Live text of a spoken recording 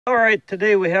All right,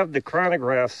 today we have the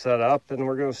chronograph set up, and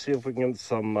we're going to see if we can get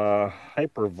some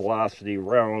hypervelocity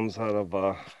rounds out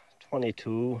of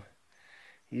 22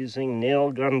 using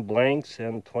nail gun blanks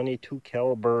and 22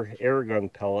 caliber air gun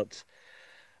pellets.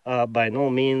 By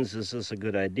no means is this a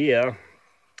good idea.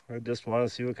 I just want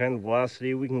to see what kind of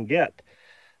velocity we can get.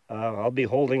 I'll be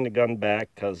holding the gun back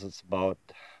because it's about,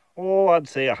 I'd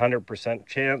say 100%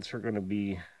 chance we're going to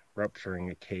be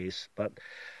rupturing a case. But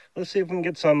let's see if we can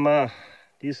get some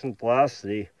decent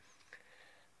velocity.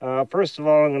 First of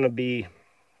all, I'm going to be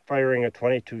firing a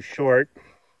 22 short.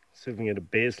 See if we can get a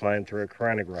baseline through a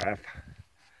chronograph.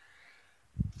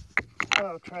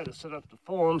 I'll try to set up the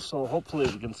phone so hopefully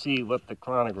we can see what the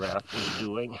chronograph is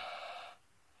doing.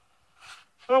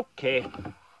 Okay.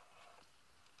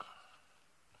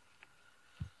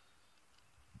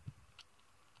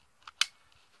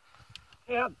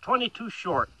 Yeah, 22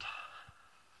 short.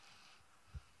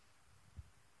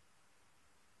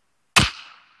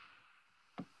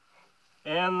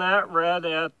 And that read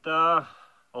at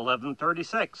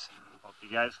 11:36. Hope you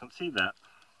guys can see that.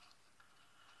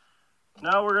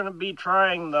 Now we're going to be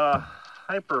trying the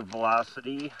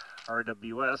hypervelocity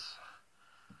RWS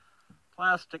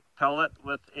plastic pellet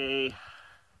with a,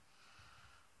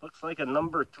 looks like a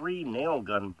number 3 nail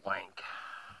gun blank.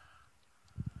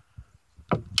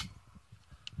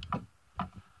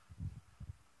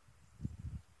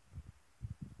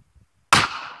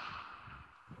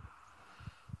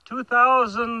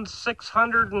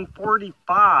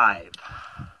 $2,645.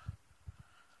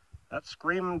 That's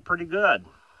screaming pretty good.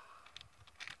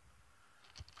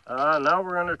 Now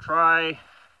we're going to try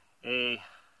a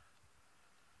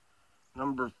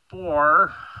number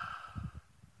 4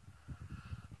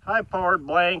 high-powered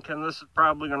blank, and this is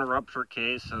probably going to rupture a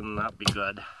case and not be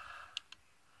good.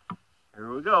 Here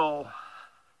we go.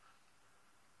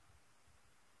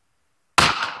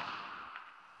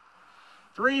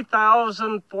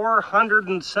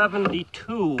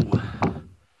 $3,472.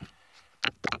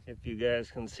 If you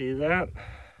guys can see that.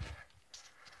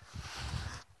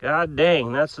 God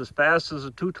dang, that's as fast as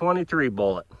a 223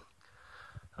 bullet.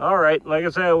 All right, like I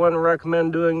said, I wouldn't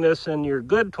recommend doing this in your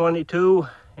good 22,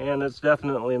 and it's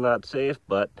definitely not safe,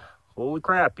 but holy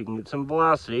crap, you can get some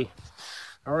velocity.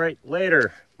 All right,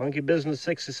 later.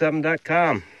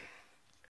 monkeybusiness67.com.